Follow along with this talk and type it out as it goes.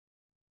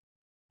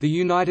The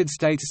United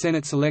States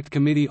Senate Select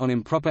Committee on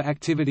Improper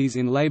Activities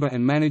in Labor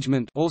and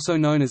Management, also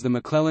known as the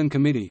McClellan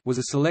Committee, was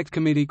a select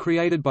committee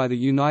created by the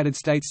United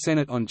States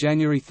Senate on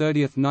January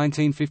 30,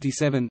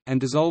 1957,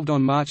 and dissolved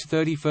on March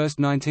 31,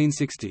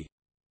 1960.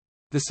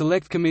 The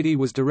Select Committee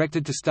was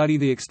directed to study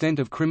the extent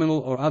of criminal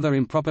or other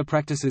improper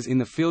practices in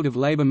the field of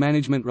labor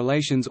management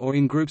relations or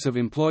in groups of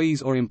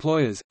employees or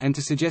employers, and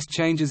to suggest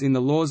changes in the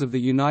laws of the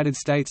United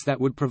States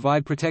that would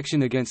provide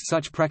protection against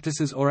such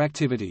practices or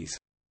activities.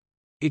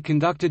 It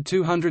conducted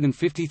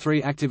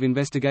 253 active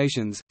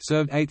investigations,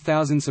 served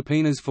 8,000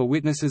 subpoenas for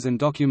witnesses and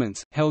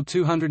documents, held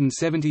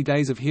 270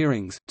 days of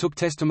hearings, took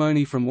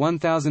testimony from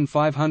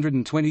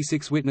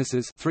 1,526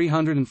 witnesses,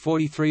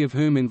 343 of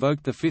whom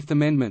invoked the Fifth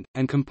Amendment,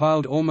 and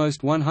compiled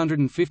almost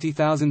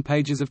 150,000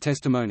 pages of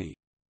testimony.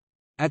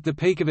 At the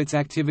peak of its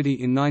activity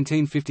in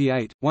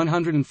 1958,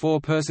 104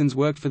 persons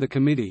worked for the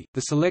committee.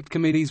 The Select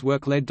Committee's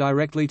work led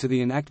directly to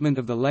the enactment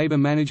of the Labor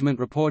Management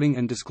Reporting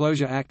and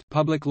Disclosure Act,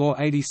 Public Law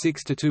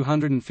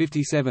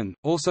 86-257,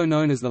 also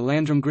known as the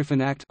Landrum-Griffin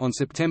Act, on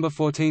September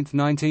 14,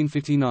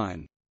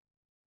 1959.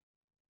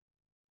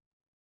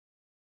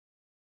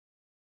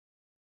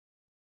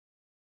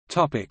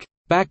 Topic: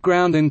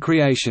 Background and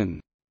creation.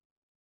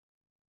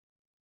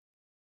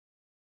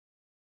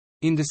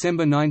 In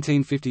December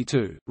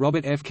 1952,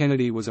 Robert F.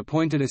 Kennedy was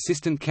appointed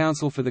Assistant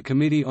Counsel for the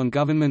Committee on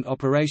Government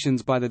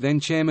Operations by the then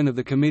Chairman of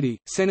the committee,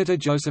 Senator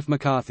Joseph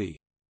McCarthy.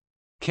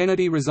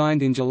 Kennedy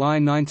resigned in July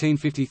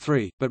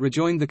 1953, but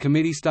rejoined the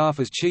committee staff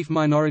as Chief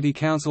Minority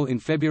Counsel in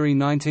February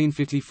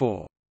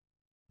 1954.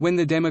 When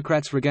the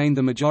Democrats regained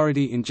the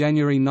majority in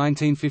January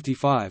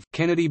 1955,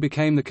 Kennedy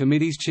became the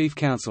committee's chief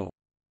counsel.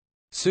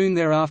 Soon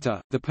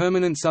thereafter, the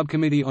Permanent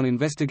Subcommittee on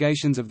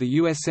Investigations of the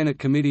U.S. Senate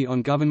Committee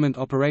on Government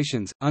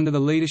Operations, under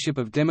the leadership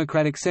of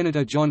Democratic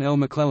Senator John L.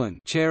 McClellan,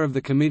 chair of the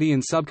committee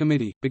and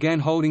subcommittee, began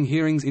holding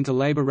hearings into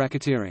labor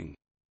racketeering.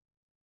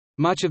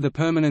 Much of the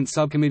Permanent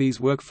Subcommittee's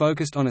work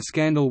focused on a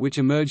scandal which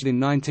emerged in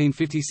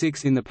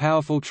 1956 in the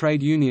powerful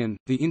trade union,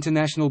 the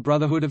International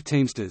Brotherhood of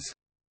Teamsters.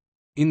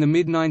 In the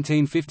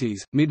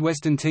mid-1950s,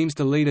 Midwestern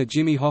Teamster leader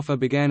Jimmy Hoffa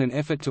began an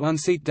effort to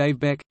unseat Dave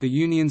Beck, the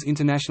union's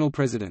international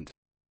president.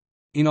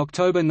 In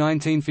October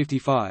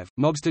 1955,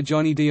 mobster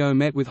Johnny Dio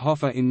met with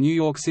Hoffa in New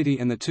York City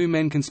and the two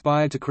men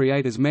conspired to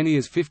create as many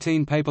as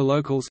 15 paper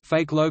locals,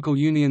 fake local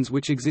unions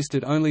which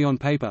existed only on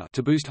paper,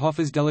 to boost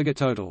Hoffa's delegate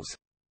totals.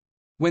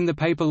 When the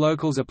paper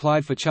locals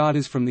applied for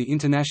charters from the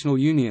International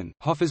Union,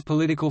 Hoffa's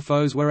political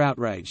foes were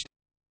outraged.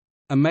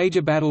 A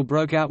major battle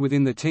broke out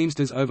within the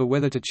Teamsters over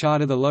whether to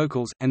charter the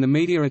locals, and the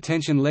media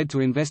attention led to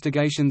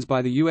investigations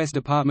by the U.S.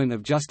 Department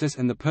of Justice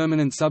and the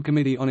Permanent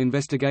Subcommittee on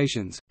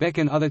Investigations. Beck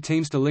and other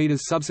Teamster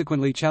leaders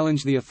subsequently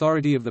challenged the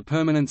authority of the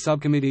Permanent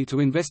Subcommittee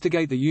to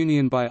investigate the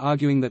union by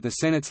arguing that the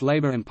Senate's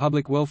Labor and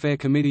Public Welfare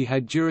Committee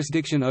had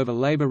jurisdiction over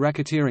labor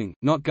racketeering,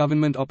 not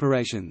government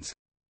operations.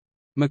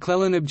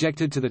 McClellan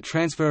objected to the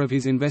transfer of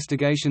his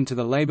investigation to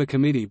the Labor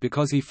Committee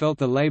because he felt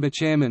the Labor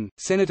chairman,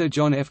 Senator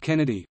John F.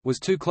 Kennedy, was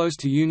too close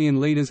to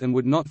union leaders and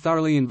would not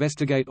thoroughly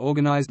investigate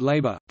organized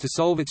labor. To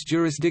solve its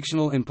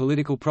jurisdictional and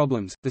political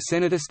problems, the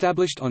Senate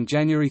established on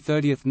January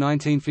 30,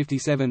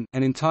 1957,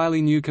 an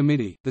entirely new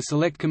committee, the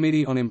Select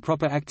Committee on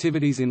Improper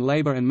Activities in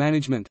Labor and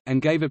Management,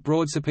 and gave it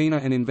broad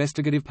subpoena and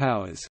investigative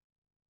powers.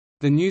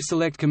 The new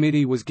Select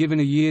Committee was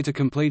given a year to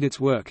complete its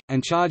work,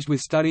 and charged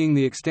with studying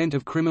the extent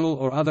of criminal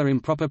or other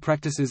improper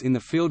practices in the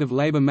field of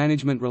labor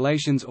management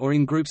relations or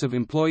in groups of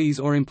employees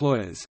or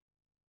employers.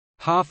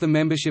 Half the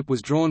membership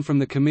was drawn from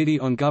the Committee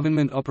on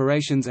Government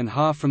Operations and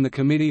half from the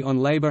Committee on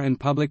Labor and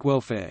Public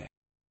Welfare.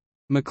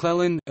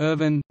 McClellan,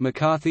 Ervin,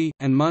 McCarthy,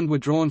 and Mund were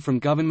drawn from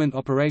Government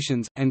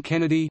Operations, and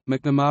Kennedy,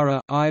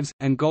 McNamara, Ives,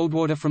 and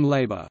Goldwater from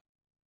Labor.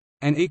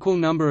 An equal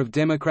number of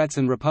Democrats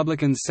and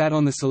Republicans sat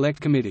on the Select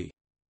Committee.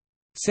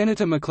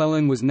 Senator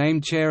McClellan was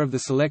named chair of the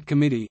Select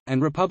Committee,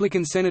 and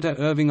Republican Senator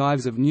Irving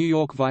Ives of New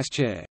York vice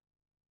chair.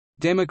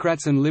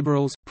 Democrats and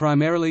liberals,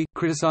 primarily,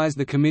 criticized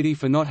the committee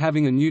for not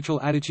having a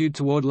neutral attitude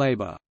toward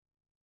labor.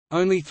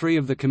 Only 3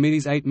 of the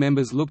committee's 8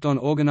 members looked on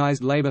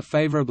organized labor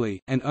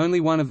favorably, and only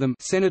one of them,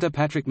 Senator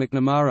Patrick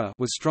McNamara,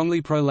 was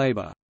strongly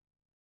pro-labor.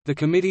 The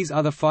committee's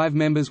other 5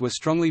 members were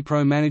strongly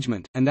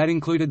pro-management, and that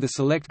included the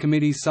Select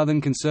Committee's Southern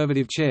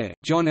Conservative chair,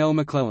 John L.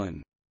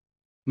 McClellan.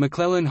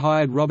 McClellan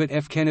hired Robert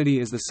F. Kennedy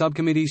as the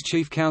subcommittee's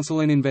chief counsel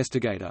and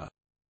investigator.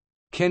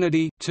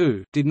 Kennedy,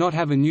 too, did not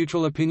have a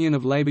neutral opinion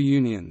of labor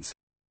unions.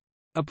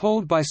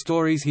 Appalled by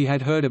stories he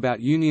had heard about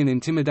union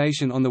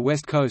intimidation on the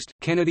West Coast,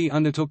 Kennedy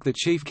undertook the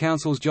chief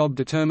counsel's job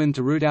determined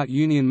to root out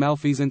union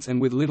malfeasance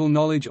and with little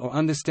knowledge or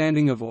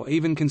understanding of or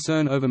even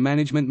concern over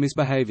management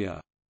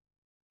misbehavior.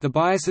 The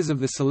biases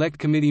of the Select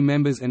Committee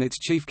members and its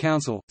chief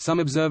counsel, some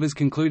observers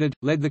concluded,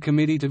 led the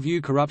committee to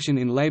view corruption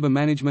in labor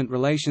management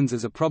relations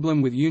as a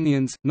problem with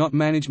unions, not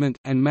management,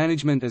 and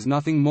management as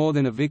nothing more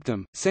than a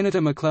victim. Senator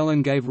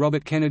McClellan gave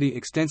Robert Kennedy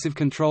extensive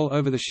control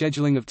over the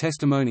scheduling of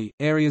testimony,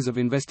 areas of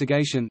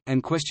investigation,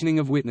 and questioning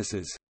of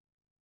witnesses.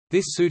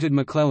 This suited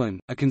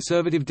McClellan, a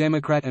conservative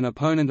Democrat and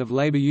opponent of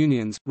labor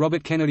unions.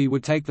 Robert Kennedy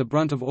would take the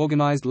brunt of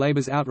organized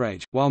labor's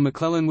outrage, while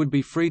McClellan would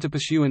be free to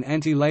pursue an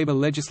anti-labor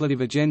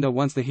legislative agenda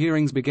once the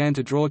hearings began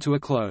to draw to a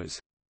close.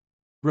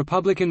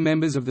 Republican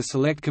members of the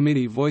Select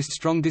Committee voiced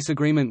strong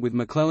disagreement with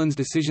McClellan's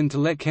decision to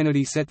let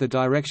Kennedy set the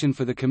direction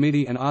for the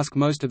committee and ask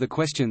most of the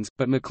questions,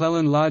 but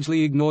McClellan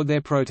largely ignored their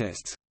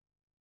protests.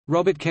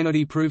 Robert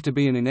Kennedy proved to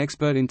be an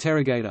inexpert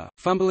interrogator,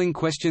 fumbling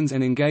questions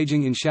and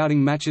engaging in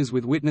shouting matches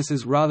with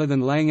witnesses rather than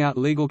laying out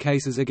legal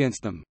cases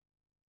against them.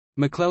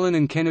 McClellan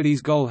and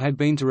Kennedy's goal had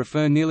been to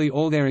refer nearly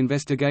all their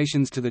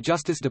investigations to the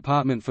Justice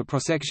Department for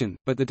prosecution,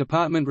 but the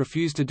department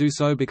refused to do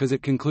so because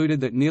it concluded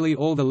that nearly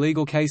all the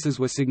legal cases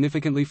were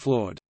significantly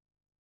flawed.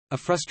 A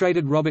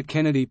frustrated Robert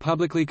Kennedy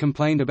publicly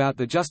complained about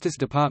the Justice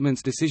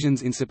Department's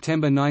decisions in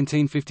September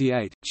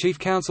 1958. Chief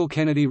Counsel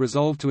Kennedy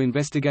resolved to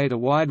investigate a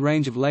wide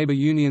range of labor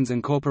unions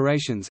and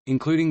corporations,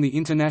 including the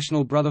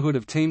International Brotherhood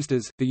of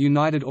Teamsters, the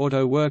United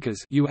Auto Workers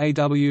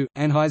 (UAW),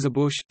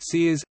 Anheuser-Busch,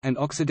 Sears, and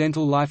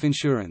Occidental Life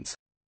Insurance.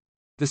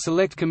 The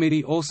Select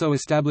Committee also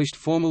established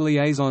formal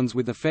liaisons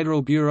with the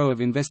Federal Bureau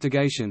of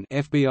Investigation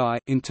 (FBI),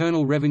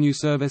 Internal Revenue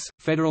Service,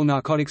 Federal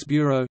Narcotics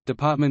Bureau,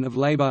 Department of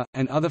Labor,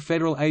 and other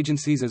federal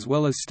agencies, as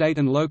well as state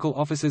and local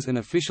officers and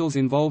officials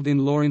involved in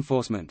law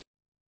enforcement.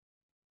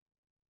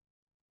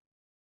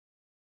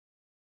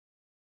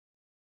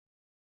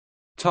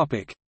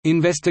 Topic: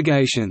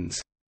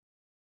 Investigations.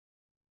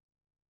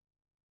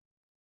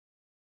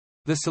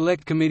 The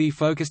Select Committee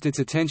focused its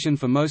attention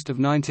for most of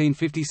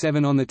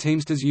 1957 on the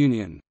Teamsters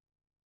Union.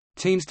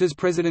 Teamsters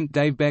President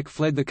Dave Beck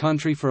fled the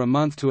country for a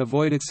month to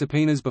avoid its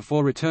subpoenas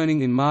before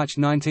returning in March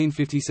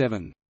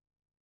 1957.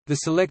 The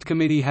Select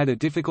Committee had a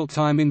difficult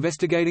time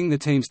investigating the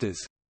Teamsters.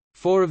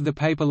 4 of the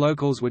paper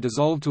locals were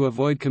dissolved to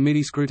avoid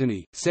committee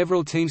scrutiny.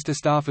 Several Teamster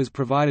staffers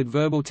provided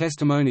verbal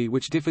testimony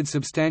which differed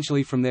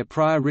substantially from their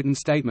prior written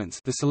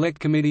statements. The Select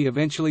Committee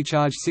eventually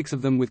charged 6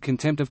 of them with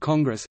contempt of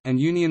Congress, and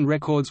union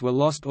records were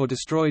lost or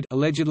destroyed,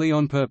 allegedly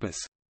on purpose.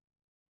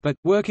 But,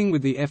 working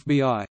with the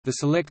FBI, the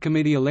Select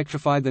Committee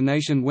electrified the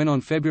nation when on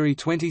February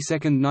 22,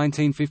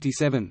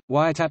 1957,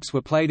 wiretaps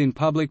were played in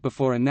public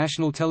before a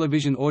national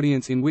television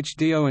audience in which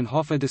Dio and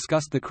Hoffa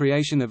discussed the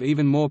creation of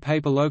even more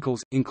paper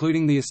locals,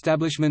 including the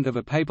establishment of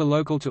a paper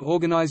local to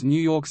organize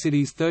New York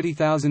City's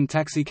 30,000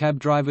 taxi cab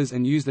drivers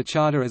and use the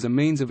charter as a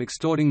means of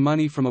extorting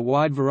money from a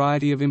wide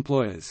variety of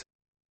employers.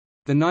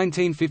 The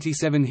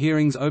 1957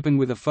 hearings opened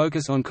with a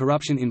focus on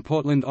corruption in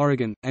Portland,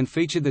 Oregon, and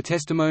featured the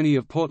testimony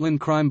of Portland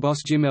crime boss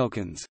Jim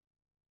Elkins.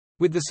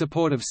 With the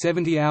support of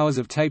 70 hours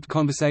of taped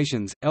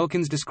conversations,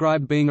 Elkins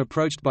described being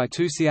approached by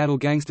 2 Seattle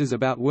gangsters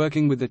about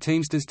working with the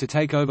Teamsters to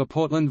take over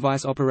Portland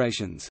vice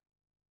operations.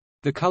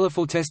 The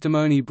colorful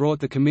testimony brought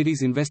the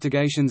committee's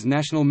investigations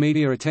national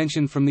media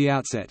attention from the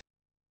outset.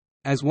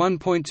 As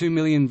 1.2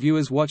 million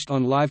viewers watched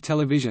on live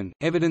television,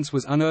 evidence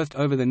was unearthed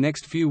over the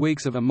next few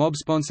weeks of a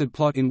mob-sponsored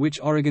plot in which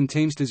Oregon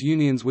Teamsters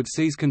unions would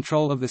seize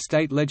control of the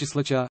state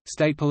legislature,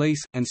 state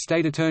police, and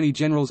state attorney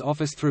general's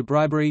office through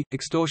bribery,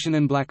 extortion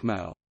and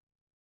blackmail.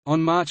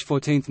 On March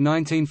 14,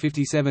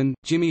 1957,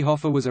 Jimmy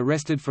Hoffa was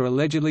arrested for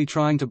allegedly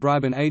trying to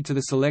bribe an aide to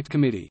the Select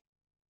Committee.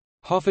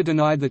 Hoffa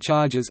denied the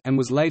charges and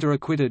was later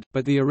acquitted,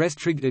 but the arrest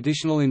triggered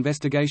additional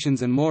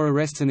investigations and more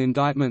arrests and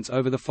indictments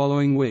over the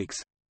following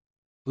weeks.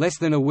 Less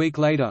than a week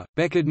later,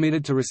 Beck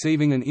admitted to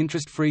receiving an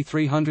interest-free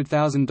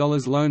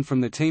 $300,000 loan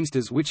from the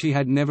Teamsters which he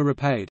had never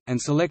repaid,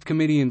 and Select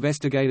Committee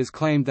investigators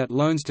claimed that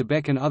loans to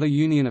Beck and other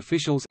union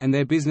officials and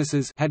their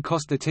businesses had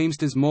cost the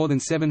Teamsters more than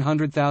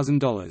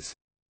 $700,000.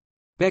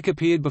 Beck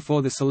appeared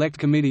before the Select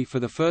Committee for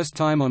the first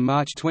time on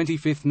March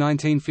 25,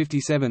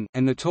 1957,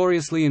 and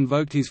notoriously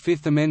invoked his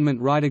Fifth Amendment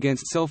right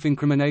against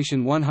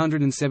self-incrimination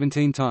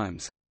 117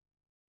 times.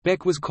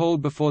 Beck was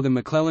called before the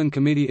McClellan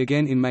Committee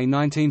again in May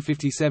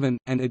 1957,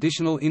 and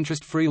additional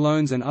interest-free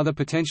loans and other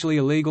potentially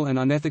illegal and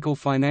unethical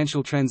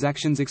financial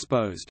transactions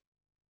exposed.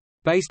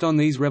 Based on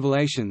these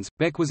revelations,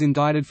 Beck was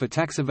indicted for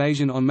tax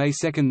evasion on May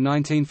 2,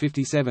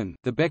 1957.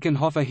 The Beck and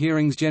Hoffa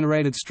hearings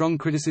generated strong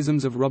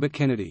criticisms of Robert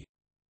Kennedy.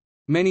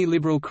 Many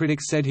liberal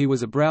critics said he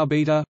was a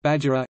browbeater,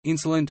 badgerer,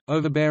 insolent,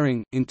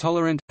 overbearing,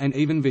 intolerant, and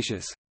even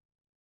vicious.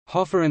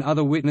 Hoffa and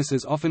other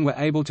witnesses often were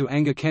able to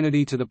anger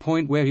Kennedy to the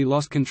point where he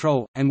lost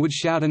control, and would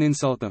shout and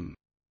insult them.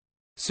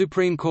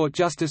 Supreme Court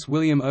Justice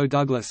William O.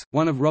 Douglas,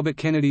 one of Robert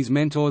Kennedy's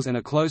mentors and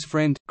a close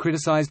friend,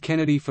 criticized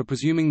Kennedy for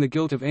presuming the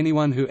guilt of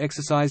anyone who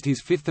exercised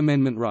his Fifth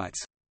Amendment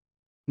rights.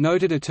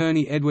 Noted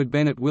attorney Edward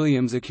Bennett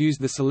Williams accused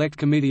the Select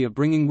Committee of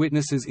bringing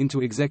witnesses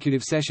into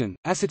executive session,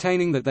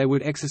 ascertaining that they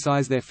would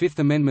exercise their Fifth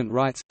Amendment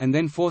rights, and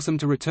then force them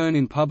to return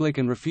in public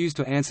and refuse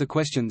to answer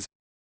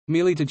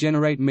questions—merely to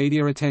generate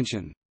media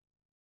attention.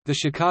 The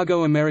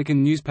Chicago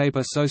American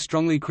newspaper so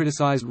strongly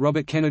criticized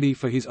Robert Kennedy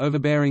for his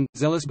overbearing,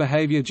 zealous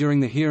behavior during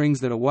the hearings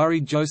that a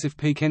worried Joseph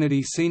P.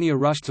 Kennedy Sr.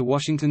 rushed to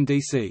Washington,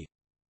 D.C.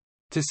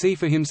 to see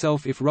for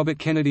himself if Robert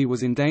Kennedy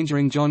was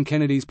endangering John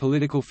Kennedy's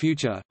political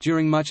future.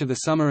 During much of the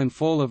summer and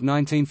fall of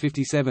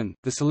 1957,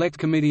 the Select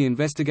Committee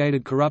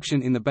investigated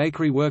corruption in the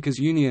Bakery Workers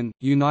Union,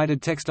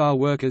 United Textile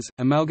Workers,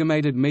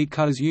 Amalgamated Meat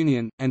Cutters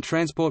Union, and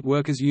Transport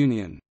Workers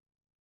Union.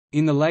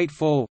 In the late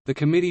fall, the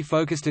committee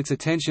focused its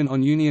attention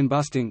on union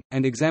busting,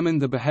 and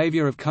examined the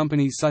behavior of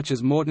companies such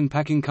as Morton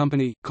Packing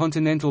Company,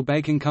 Continental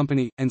Baking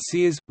Company, and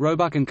Sears,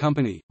 Roebuck and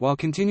Company. While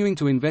continuing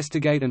to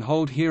investigate and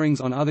hold hearings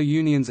on other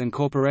unions and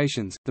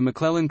corporations, the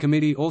McClellan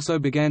Committee also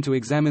began to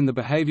examine the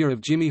behavior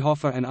of Jimmy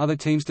Hoffa and other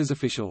Teamsters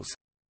officials.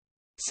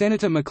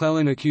 Senator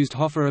McClellan accused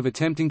Hoffa of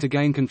attempting to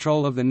gain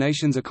control of the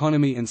nation's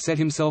economy and set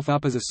himself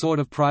up as a sort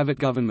of private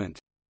government.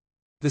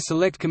 The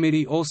Select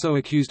Committee also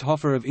accused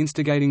Hoffa of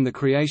instigating the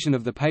creation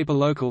of the paper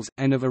locals,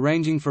 and of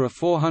arranging for a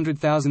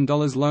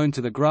 $400,000 loan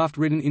to the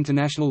graft-ridden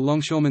International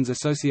Longshoremen's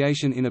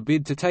Association in a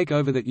bid to take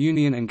over that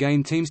union and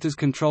gain Teamsters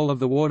control of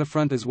the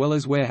waterfront as well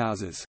as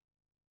warehouses.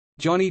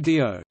 Johnny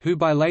Dio, who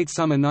by late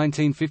summer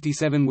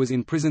 1957 was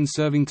in prison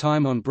serving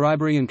time on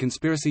bribery and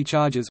conspiracy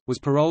charges, was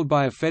paroled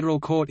by a federal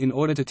court in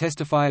order to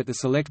testify at the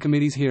Select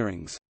Committee's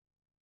hearings.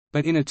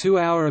 But in a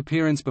 2-hour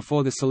appearance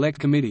before the Select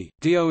Committee,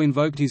 Dio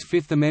invoked his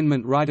Fifth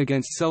Amendment right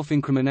against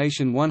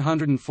self-incrimination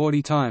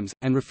 140 times,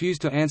 and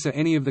refused to answer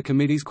any of the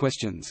committee's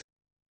questions.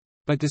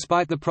 But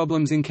despite the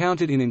problems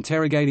encountered in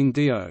interrogating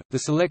Dio, the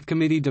Select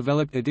Committee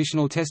developed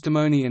additional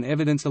testimony, and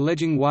evidence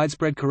alleging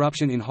widespread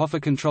corruption in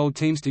Hoffa-controlled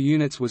Teamster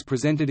units was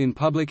presented in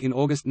public in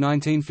August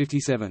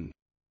 1957.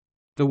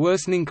 The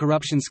worsening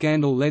corruption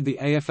scandal led the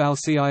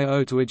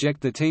AFL-CIO to eject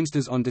the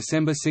Teamsters on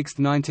December 6,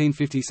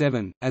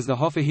 1957. As the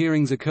Hoffa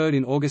hearings occurred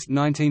in August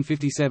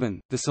 1957,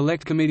 the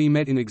Select Committee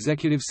met in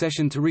executive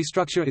session to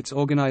restructure its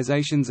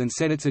organizations and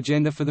set its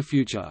agenda for the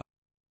future.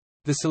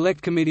 The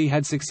Select Committee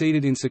had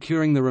succeeded in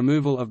securing the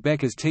removal of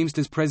Beck as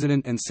Teamsters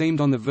president and seemed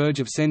on the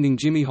verge of sending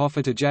Jimmy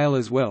Hoffa to jail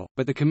as well,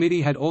 but the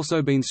committee had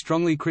also been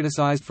strongly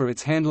criticized for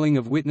its handling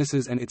of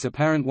witnesses and its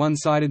apparent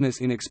one-sidedness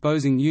in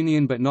exposing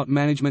union but not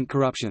management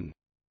corruption.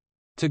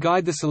 To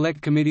guide the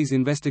Select Committee's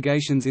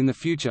investigations in the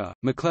future,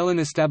 McClellan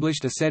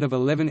established a set of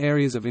 11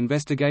 areas of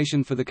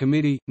investigation for the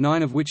committee,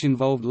 9 of which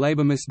involved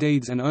labor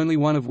misdeeds and only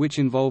 1 of which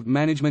involved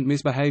management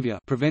misbehavior,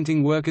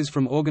 preventing workers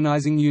from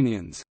organizing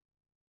unions.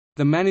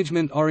 The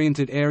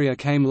management-oriented area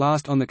came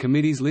last on the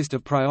committee's list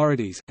of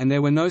priorities, and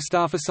there were no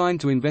staff assigned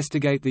to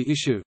investigate the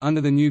issue.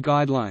 Under the new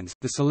guidelines,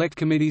 the Select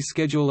Committee's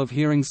schedule of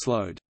hearings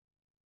slowed.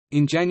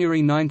 In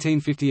January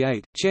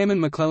 1958, Chairman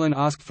McClellan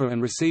asked for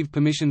and received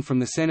permission from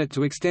the Senate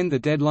to extend the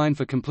deadline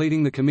for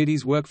completing the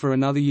committee's work for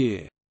another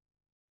year.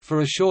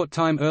 For a short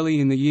time early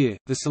in the year,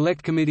 the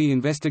Select Committee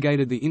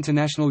investigated the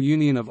International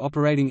Union of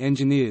Operating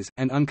Engineers,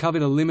 and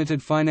uncovered a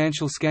limited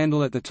financial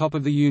scandal at the top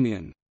of the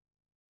union.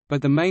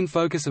 But the main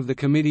focus of the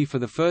committee for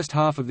the first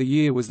half of the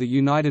year was the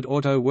United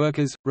Auto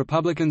Workers.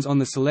 Republicans on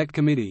the Select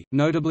Committee,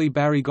 notably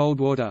Barry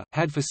Goldwater,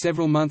 had for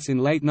several months in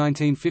late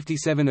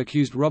 1957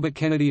 accused Robert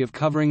Kennedy of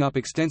covering up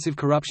extensive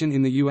corruption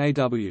in the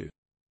UAW.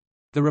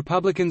 The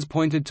Republicans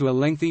pointed to a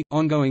lengthy,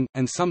 ongoing,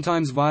 and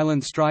sometimes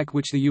violent strike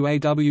which the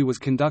UAW was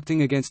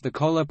conducting against the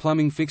Kohler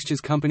Plumbing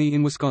Fixtures Company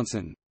in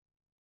Wisconsin.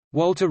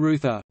 Walter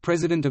Reuther,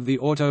 president of the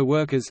Auto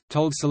Workers,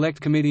 told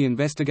Select Committee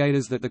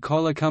investigators that the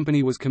Kohler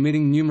Company was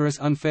committing numerous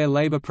unfair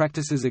labor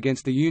practices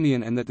against the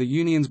union and that the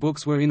union's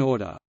books were in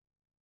order.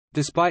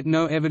 Despite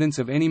no evidence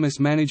of any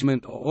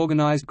mismanagement or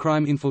organized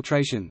crime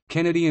infiltration,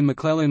 Kennedy and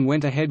McClellan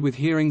went ahead with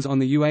hearings on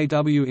the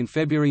UAW in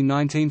February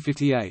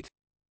 1958.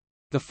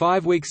 The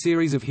 5-week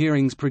series of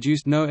hearings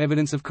produced no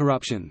evidence of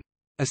corruption.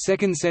 A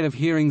second set of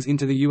hearings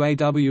into the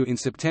UAW in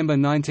September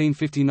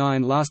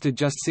 1959 lasted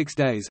just 6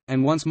 days,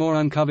 and once more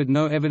uncovered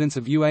no evidence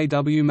of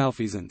UAW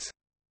malfeasance.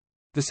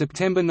 The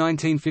September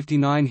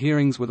 1959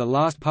 hearings were the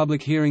last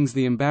public hearings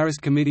the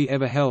embarrassed committee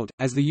ever held.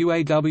 As the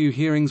UAW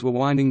hearings were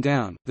winding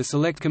down, the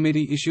Select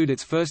Committee issued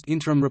its first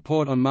interim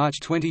report on March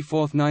 24,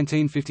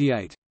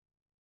 1958.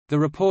 The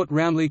report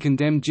roundly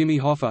condemned Jimmy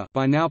Hoffa,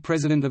 by now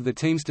president of the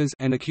Teamsters,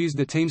 and accused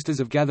the Teamsters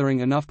of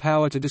gathering enough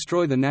power to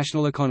destroy the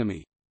national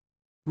economy.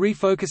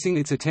 Refocusing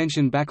its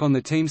attention back on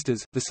the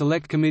Teamsters, the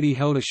Select Committee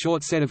held a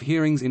short set of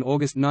hearings in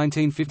August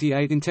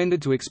 1958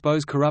 intended to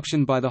expose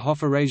corruption by the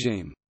Hoffa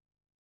regime.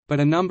 But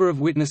a number of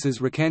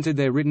witnesses recanted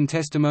their written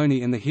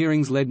testimony and the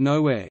hearings led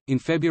nowhere. In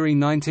February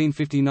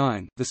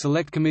 1959, the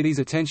Select Committee's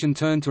attention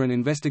turned to an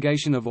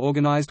investigation of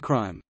organized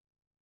crime.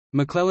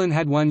 McClellan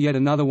had won yet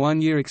another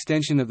 1-year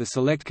extension of the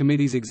Select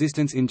Committee's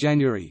existence in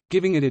January,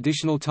 giving it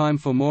additional time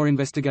for more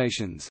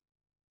investigations.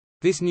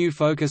 This new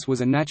focus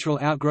was a natural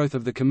outgrowth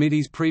of the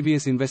committee's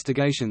previous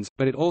investigations,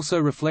 but it also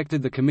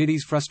reflected the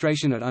committee's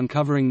frustration at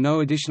uncovering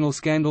no additional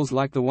scandals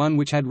like the one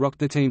which had rocked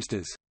the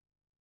Teamsters.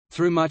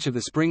 Through much of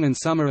the spring and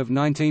summer of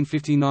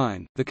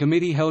 1959, the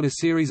committee held a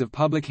series of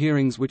public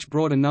hearings which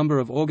brought a number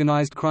of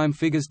organized crime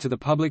figures to the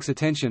public's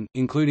attention,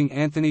 including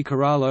Anthony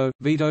Corallo,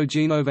 Vito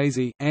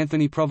Genovese,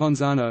 Anthony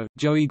Provenzano,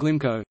 Joey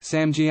Glimko,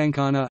 Sam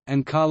Giancana,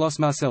 and Carlos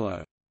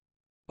Marcello.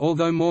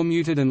 Although more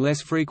muted and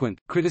less frequent,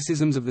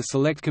 criticisms of the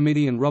Select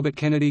Committee and Robert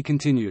Kennedy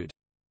continued.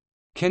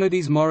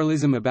 Kennedy's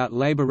moralism about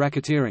labor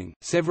racketeering,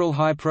 several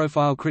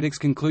high-profile critics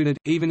concluded,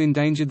 even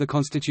endangered the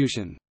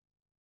Constitution.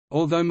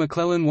 Although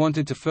McClellan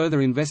wanted to further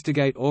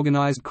investigate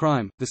organized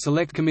crime, the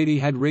Select Committee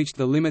had reached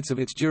the limits of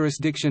its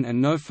jurisdiction and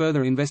no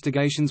further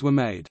investigations were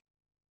made.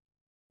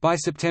 By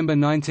September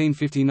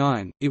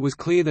 1959, it was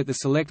clear that the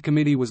Select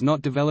Committee was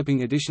not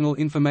developing additional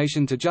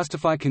information to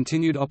justify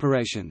continued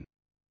operation.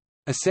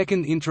 A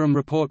second interim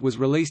report was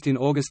released in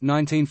August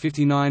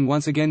 1959,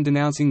 once again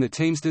denouncing the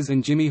Teamsters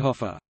and Jimmy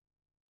Hoffa.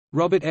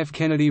 Robert F.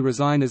 Kennedy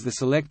resigned as the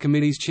Select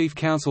Committee's chief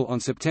counsel on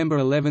September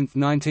 11,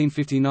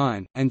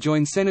 1959, and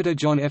joined Senator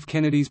John F.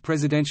 Kennedy's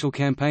presidential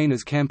campaign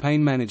as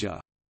campaign manager.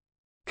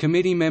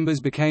 Committee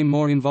members became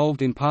more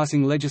involved in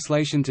passing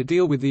legislation to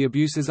deal with the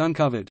abuses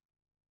uncovered.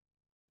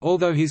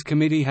 Although his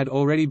committee had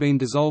already been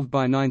dissolved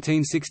by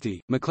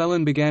 1960,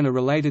 McClellan began a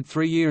related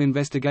three-year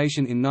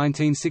investigation in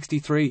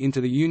 1963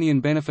 into the union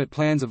benefit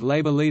plans of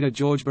Labor leader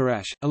George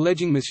Barash,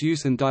 alleging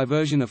misuse and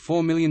diversion of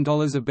 $4 million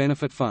of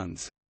benefit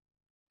funds.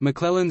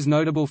 McClellan's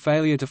notable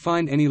failure to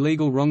find any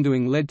legal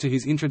wrongdoing led to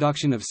his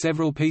introduction of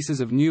several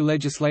pieces of new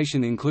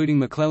legislation, including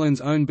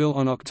McClellan's own bill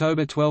on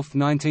October 12,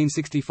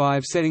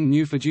 1965 setting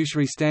new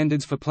fiduciary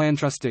standards for plan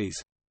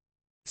trustees.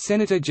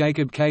 Senator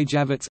Jacob K.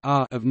 Javits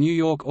of New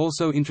York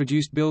also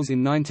introduced bills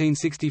in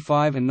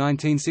 1965 and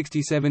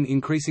 1967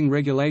 increasing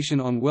regulation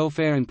on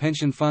welfare and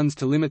pension funds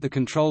to limit the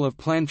control of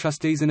plan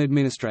trustees and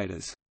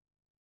administrators.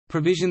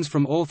 Provisions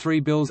from all three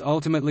bills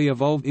ultimately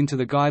evolved into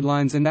the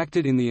guidelines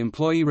enacted in the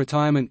Employee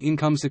Retirement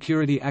Income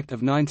Security Act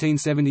of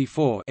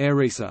 1974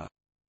 (ERISA).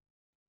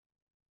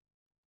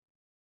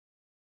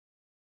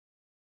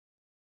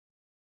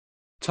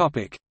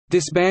 Topic: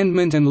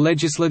 Disbandment and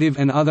legislative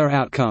and other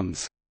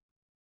outcomes.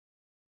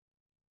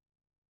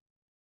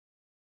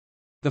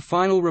 The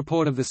final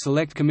report of the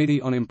Select Committee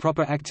on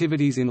Improper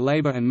Activities in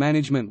Labor and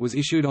Management was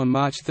issued on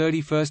March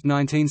 31,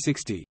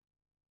 1960.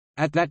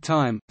 At that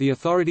time, the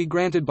authority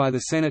granted by the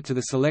Senate to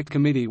the Select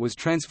Committee was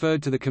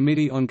transferred to the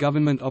Committee on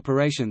Government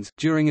Operations.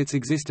 During its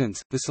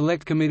existence, the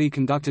Select Committee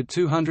conducted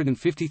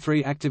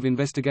 253 active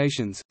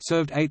investigations,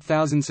 served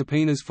 8,000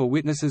 subpoenas for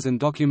witnesses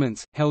and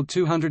documents, held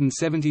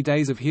 270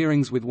 days of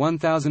hearings with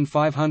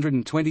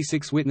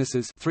 1,526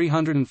 witnesses,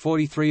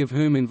 343 of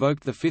whom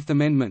invoked the Fifth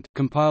Amendment,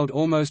 compiled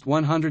almost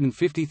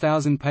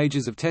 150,000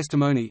 pages of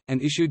testimony,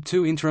 and issued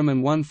 2 interim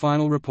and 1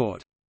 final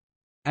report.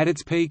 At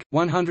its peak,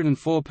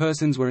 104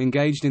 persons were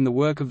engaged in the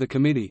work of the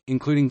committee,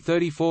 including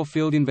 34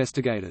 field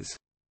investigators.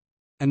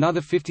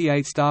 Another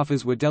 58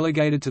 staffers were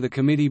delegated to the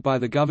committee by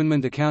the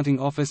Government Accounting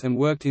Office and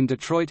worked in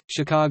Detroit,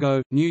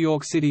 Chicago, New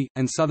York City,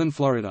 and southern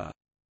Florida.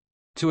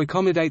 To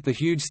accommodate the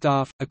huge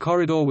staff, a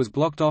corridor was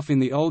blocked off in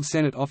the old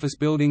Senate office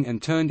building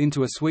and turned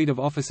into a suite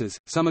of offices.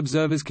 Some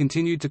observers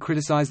continued to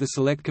criticize the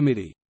Select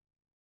Committee.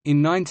 In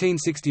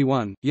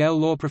 1961, Yale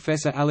law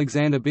professor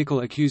Alexander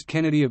Bickel accused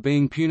Kennedy of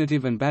being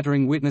punitive and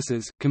battering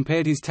witnesses,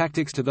 compared his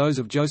tactics to those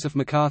of Joseph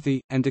McCarthy,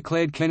 and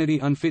declared Kennedy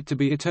unfit to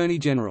be Attorney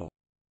General.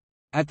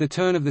 At the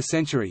turn of the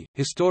century,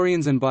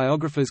 historians and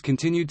biographers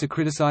continued to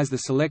criticize the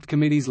Select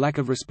Committee's lack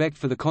of respect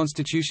for the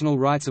constitutional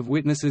rights of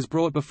witnesses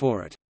brought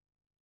before it.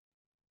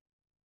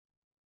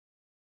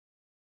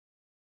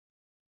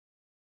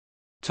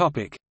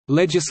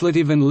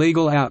 Legislative and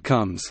legal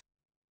outcomes.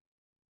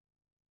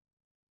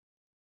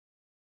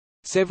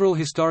 Several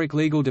historic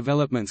legal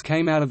developments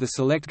came out of the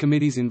Select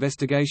Committee's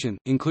investigation,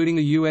 including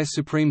a U.S.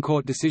 Supreme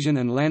Court decision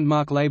and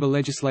landmark labor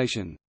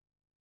legislation.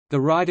 The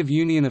right of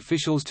union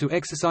officials to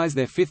exercise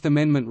their Fifth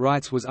Amendment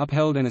rights was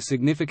upheld, and a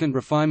significant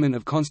refinement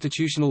of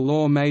constitutional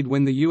law made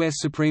when the U.S.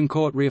 Supreme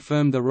Court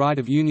reaffirmed the right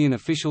of union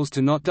officials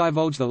to not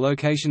divulge the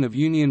location of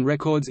union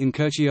records in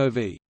Curcio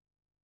v.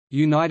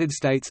 United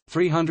States,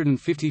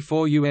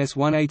 354 U.S.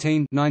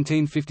 118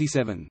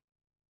 1957.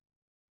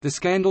 The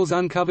scandals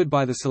uncovered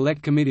by the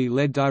Select Committee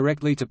led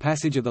directly to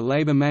passage of the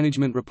Labor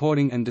Management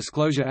Reporting and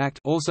Disclosure Act,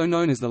 also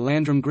known as the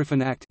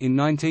Landrum-Griffin Act, in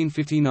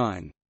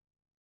 1959.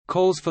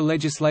 Calls for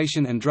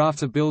legislation and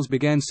drafts of bills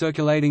began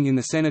circulating in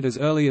the Senate as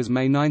early as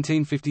May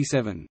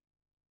 1957.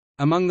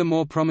 Among the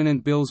more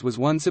prominent bills was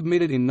one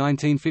submitted in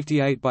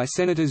 1958 by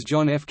Senators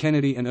John F.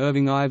 Kennedy and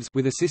Irving Ives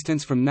with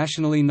assistance from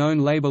nationally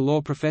known labor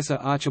law professor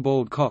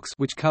Archibald Cox,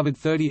 which covered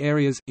 30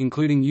 areas,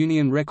 including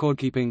union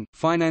recordkeeping,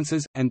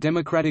 finances, and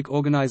democratic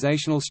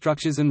organizational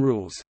structures and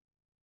rules.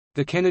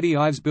 The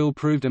Kennedy-Ives bill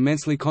proved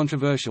immensely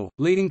controversial,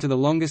 leading to the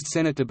longest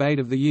Senate debate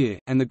of the year,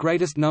 and the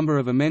greatest number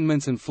of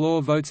amendments and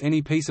floor votes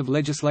any piece of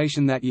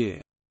legislation that year.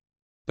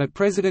 But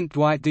President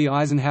Dwight D.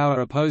 Eisenhower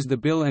opposed the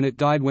bill, and it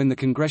died when the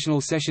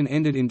congressional session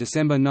ended in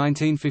December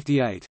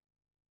 1958.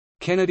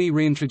 Kennedy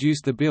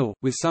reintroduced the bill,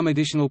 with some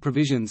additional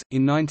provisions,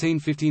 in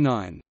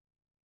 1959.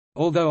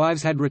 Although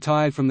Ives had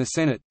retired from the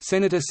Senate,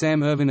 Senator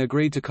Sam Ervin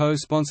agreed to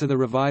co-sponsor the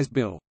revised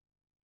bill.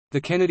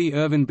 The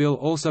Kennedy-Ervin bill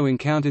also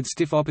encountered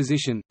stiff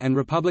opposition, and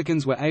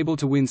Republicans were able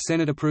to win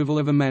Senate approval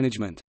of a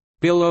management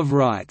Bill of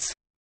Rights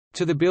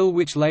to the bill,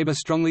 which Labor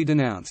strongly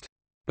denounced.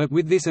 But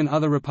with this and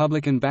other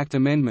Republican-backed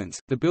amendments,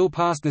 the bill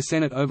passed the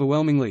Senate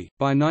overwhelmingly.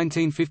 By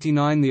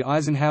 1959, the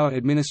Eisenhower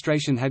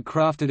administration had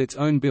crafted its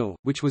own bill,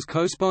 which was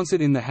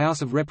co-sponsored in the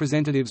House of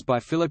Representatives by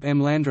Philip M.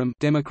 Landrum,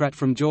 Democrat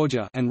from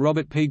Georgia, and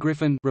Robert P.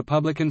 Griffin,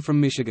 Republican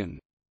from Michigan.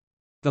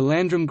 The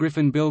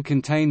Landrum-Griffin bill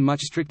contained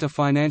much stricter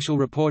financial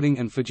reporting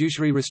and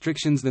fiduciary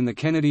restrictions than the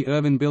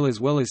Kennedy-Ervin bill, as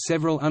well as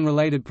several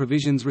unrelated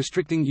provisions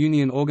restricting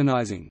union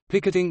organizing,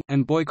 picketing,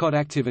 and boycott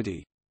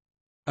activity.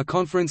 A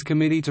conference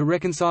committee to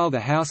reconcile the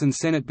House and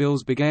Senate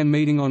bills began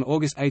meeting on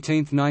August 18,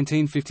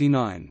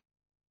 1959.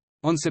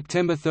 On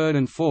September 3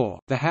 and 4,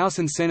 the House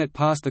and Senate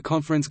passed the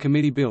Conference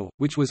Committee bill,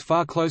 which was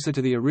far closer to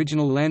the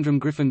original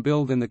Landrum-Griffin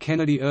bill than the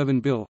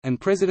Kennedy-Ervin bill,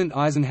 and President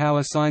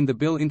Eisenhower signed the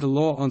bill into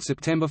law on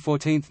September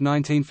 14,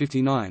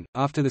 1959.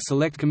 After the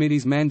Select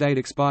Committee's mandate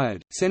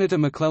expired, Senator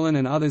McClellan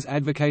and others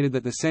advocated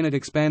that the Senate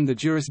expand the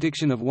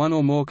jurisdiction of one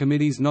or more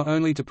committees not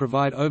only to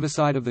provide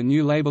oversight of the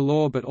new labor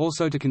law but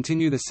also to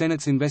continue the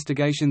Senate's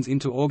investigations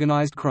into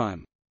organized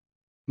crime.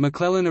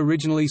 McClellan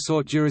originally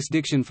sought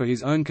jurisdiction for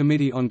his own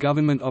Committee on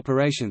Government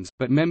Operations,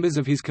 but members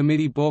of his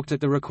committee balked at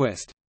the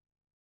request.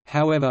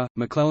 However,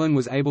 McClellan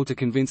was able to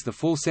convince the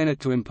full Senate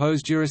to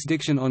impose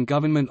jurisdiction on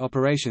government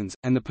operations,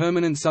 and the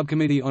Permanent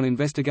Subcommittee on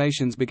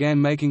Investigations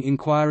began making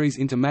inquiries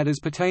into matters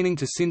pertaining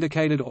to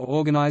syndicated or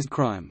organized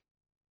crime.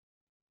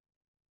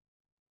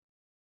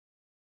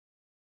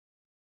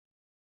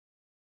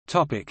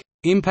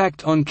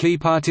 Impact on key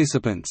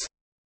participants.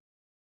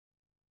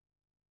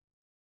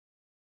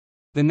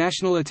 The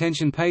national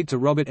attention paid to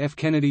Robert F.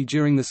 Kennedy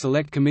during the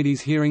Select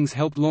Committee's hearings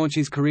helped launch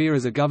his career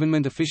as a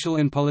government official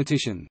and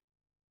politician.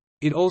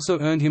 It also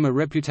earned him a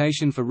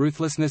reputation for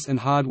ruthlessness and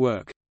hard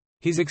work.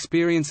 His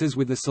experiences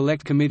with the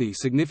Select Committee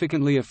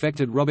significantly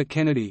affected Robert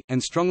Kennedy,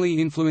 and strongly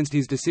influenced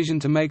his decision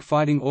to make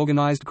fighting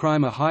organized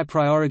crime a high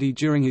priority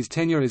during his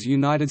tenure as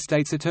United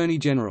States Attorney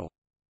General.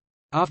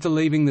 After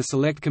leaving the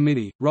Select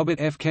Committee,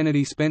 Robert F.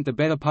 Kennedy spent the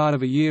better part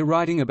of a year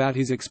writing about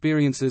his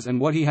experiences and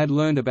what he had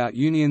learned about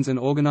unions and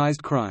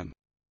organized crime.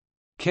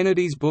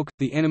 Kennedy's book,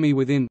 The Enemy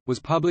Within, was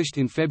published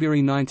in February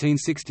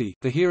 1960.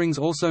 The hearings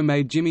also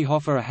made Jimmy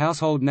Hoffa a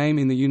household name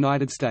in the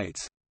United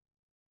States.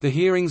 The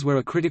hearings were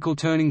a critical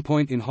turning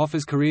point in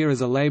Hoffa's career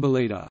as a labor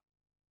leader.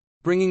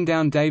 Bringing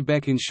down Dave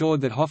Beck ensured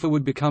that Hoffa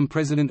would become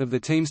president of the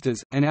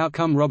Teamsters, an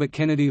outcome Robert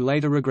Kennedy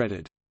later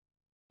regretted.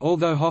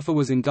 Although Hoffa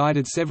was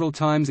indicted several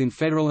times in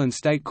federal and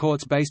state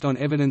courts based on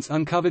evidence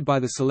uncovered by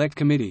the Select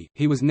Committee,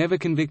 he was never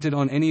convicted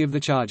on any of the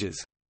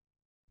charges.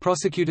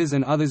 Prosecutors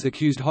and others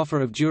accused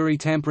Hoffa of jury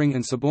tampering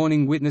and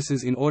suborning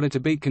witnesses in order to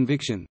beat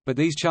conviction, but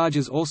these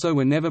charges also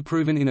were never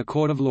proven in a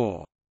court of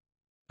law.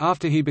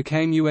 After he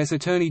became U.S.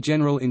 Attorney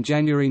General in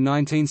January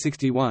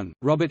 1961,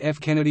 Robert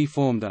F. Kennedy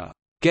formed the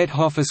Get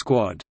Hoffa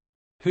Squad,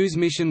 whose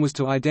mission was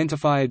to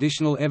identify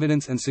additional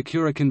evidence and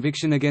secure a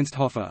conviction against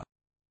Hoffa.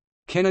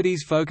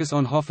 Kennedy's focus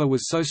on Hoffa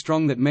was so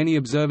strong that many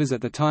observers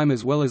at the time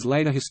as well as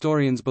later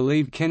historians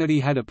believed Kennedy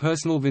had a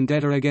personal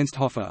vendetta against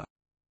Hoffa.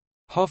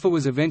 Hoffa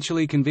was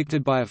eventually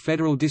convicted by a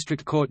federal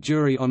district court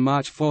jury on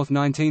March 4,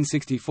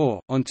 1964,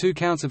 on 2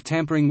 counts of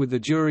tampering with the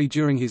jury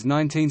during his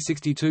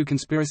 1962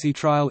 conspiracy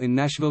trial in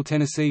Nashville,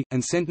 Tennessee,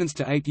 and sentenced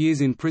to 8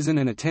 years in prison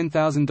and a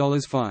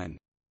 $10,000 fine.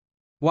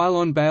 While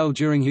on bail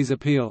during his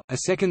appeal, a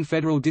second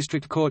federal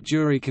district court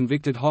jury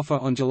convicted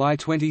Hoffa on July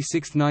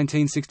 26,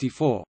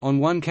 1964, on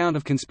 1 count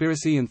of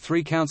conspiracy and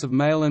 3 counts of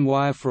mail and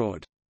wire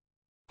fraud.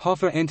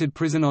 Hoffa entered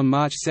prison on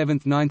March 7,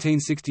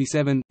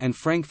 1967, and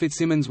Frank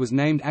Fitzsimmons was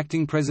named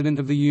acting president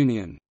of the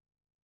union.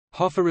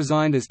 Hoffa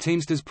resigned as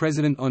Teamsters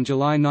president on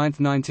July 9,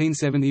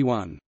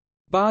 1971.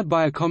 Barred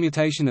by a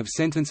commutation of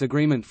sentence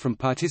agreement from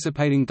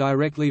participating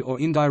directly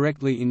or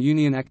indirectly in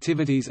union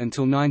activities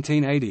until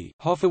 1980,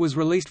 Hoffa was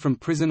released from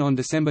prison on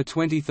December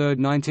 23,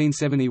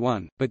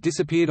 1971, but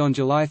disappeared on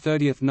July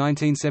 30,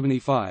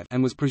 1975,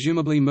 and was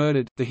presumably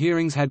murdered. The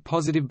hearings had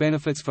positive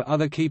benefits for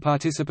other key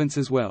participants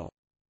as well.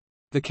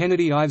 The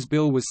Kennedy-Ives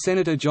Bill was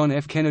Senator John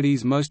F.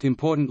 Kennedy's most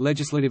important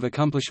legislative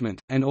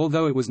accomplishment, and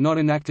although it was not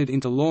enacted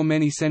into law,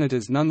 many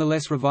senators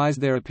nonetheless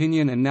revised their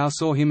opinion and now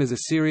saw him as a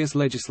serious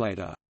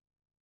legislator.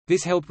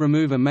 This helped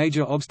remove a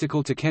major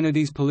obstacle to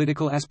Kennedy's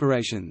political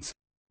aspirations.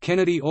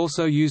 Kennedy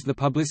also used the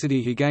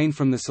publicity he gained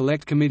from the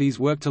Select Committee's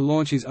work to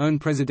launch his own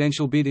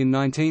presidential bid in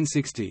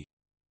 1960.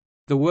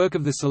 The work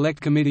of the Select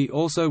Committee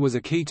also was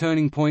a key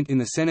turning point in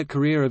the Senate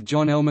career of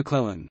John L.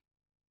 McClellan.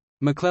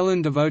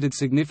 McClellan devoted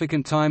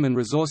significant time and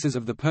resources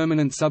of the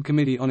Permanent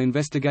Subcommittee on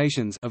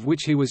Investigations, of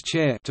which he was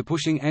chair, to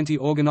pushing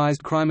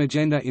anti-organized crime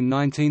agenda in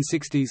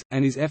 1960s,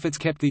 and his efforts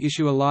kept the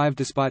issue alive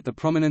despite the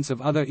prominence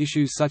of other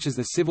issues such as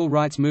the Civil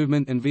Rights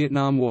Movement and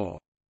Vietnam War.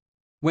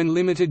 When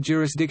limited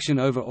jurisdiction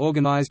over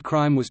organized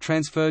crime was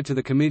transferred to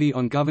the Committee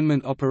on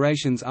Government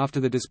Operations after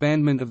the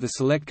disbandment of the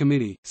Select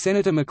Committee,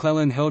 Senator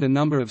McClellan held a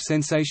number of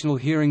sensational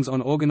hearings on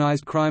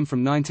organized crime from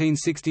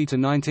 1960 to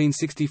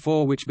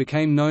 1964 which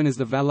became known as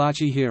the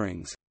Valachi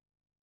hearings.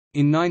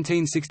 In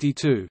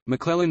 1962,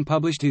 McClellan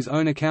published his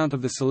own account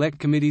of the Select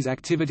Committee's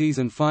activities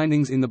and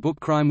findings in the book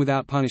Crime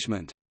Without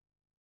Punishment.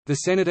 The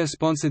senator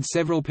sponsored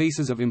several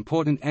pieces of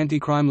important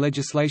anti-crime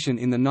legislation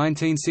in the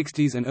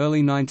 1960s and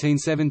early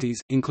 1970s,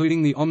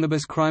 including the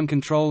Omnibus Crime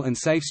Control and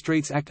Safe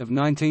Streets Act of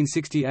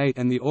 1968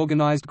 and the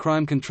Organized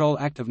Crime Control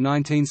Act of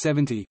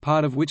 1970,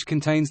 part of which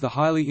contains the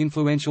highly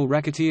influential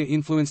Racketeer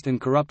Influenced and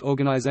Corrupt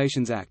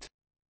Organizations Act.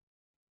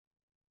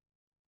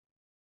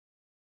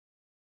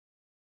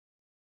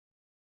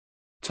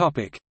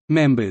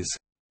 Members.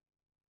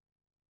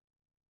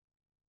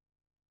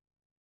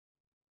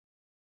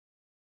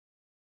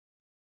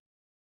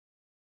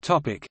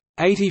 Topic: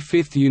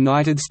 85th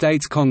United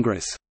States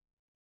Congress.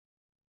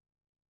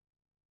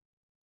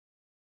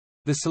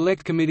 The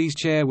Select Committee's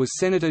chair was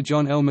Senator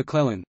John L.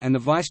 McClellan, and the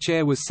vice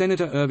chair was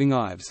Senator Irving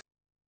Ives.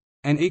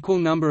 An equal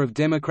number of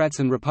Democrats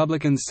and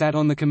Republicans sat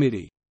on the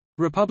committee.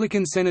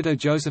 Republican Senator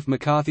Joseph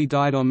McCarthy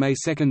died on May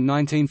 2,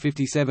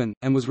 1957,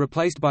 and was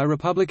replaced by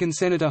Republican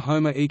Senator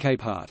Homer E.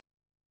 Capehart.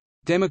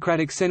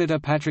 Democratic Senator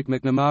Patrick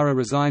McNamara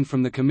resigned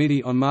from the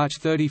committee on March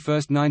 31,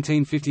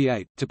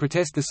 1958, to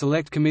protest the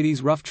Select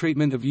Committee's rough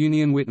treatment of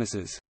Union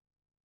witnesses.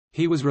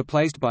 He was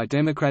replaced by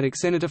Democratic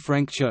Senator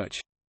Frank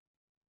Church.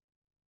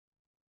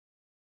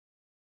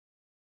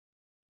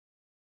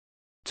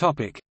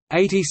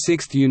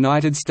 86th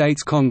United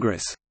States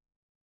Congress.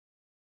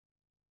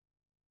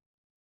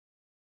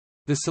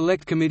 The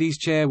Select Committee's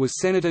chair was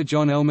Senator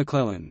John L.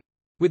 McClellan.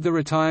 With the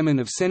retirement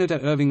of Senator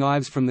Irving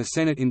Ives from the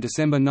Senate in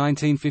December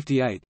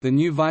 1958, the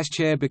new vice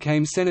chair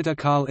became Senator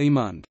Carl E.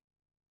 Mund.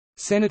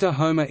 Senator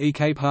Homer E.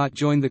 Capehart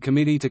joined the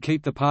committee to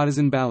keep the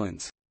partisan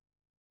balance.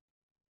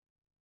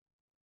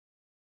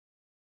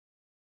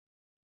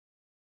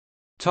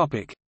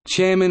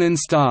 Chairman and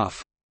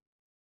staff.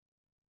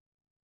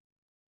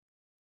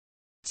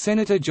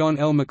 Senator John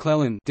L.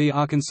 McClellan D.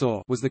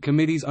 Arkansas was the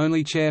committee's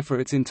only chair for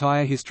its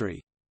entire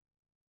history.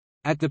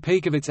 At the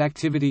peak of its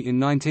activity in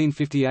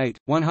 1958,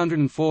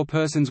 104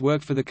 persons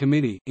worked for the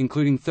committee,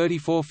 including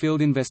 34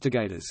 field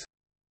investigators.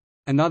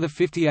 Another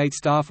 58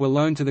 staff were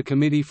loaned to the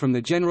committee from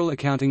the General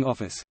Accounting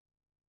Office.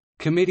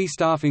 Committee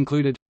staff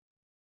included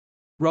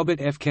Robert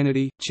F.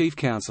 Kennedy, Chief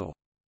Counsel;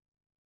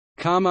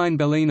 Carmine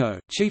Bellino,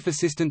 Chief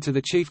Assistant to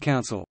the Chief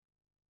Counsel;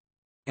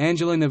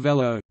 Angela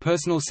Novello,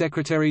 Personal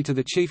Secretary to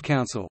the Chief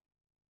Counsel;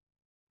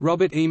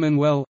 Robert E.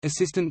 Manuel,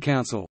 Assistant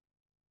Counsel;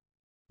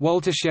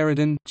 Walter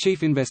Sheridan,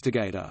 Chief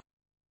Investigator;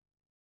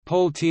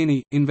 Paul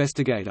Tierney,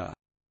 Investigator;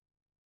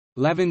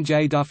 Lavin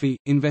J. Duffy,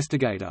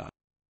 Investigator;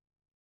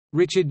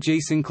 Richard G.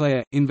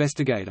 Sinclair,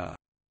 Investigator;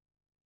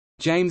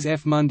 James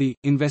F. Mundy,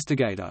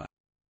 Investigator;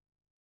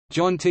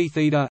 John T.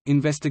 Theda,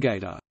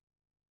 Investigator;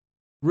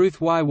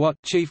 Ruth Y. Watt,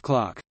 Chief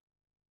Clerk;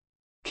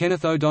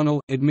 Kenneth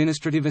O'Donnell,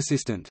 Administrative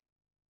Assistant;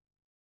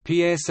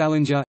 Pierre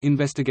Salinger,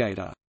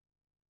 Investigator;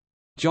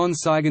 John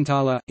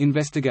Seigenthaler,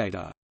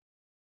 Investigator;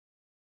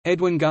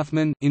 Edwin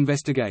Guthman,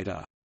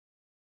 Investigator.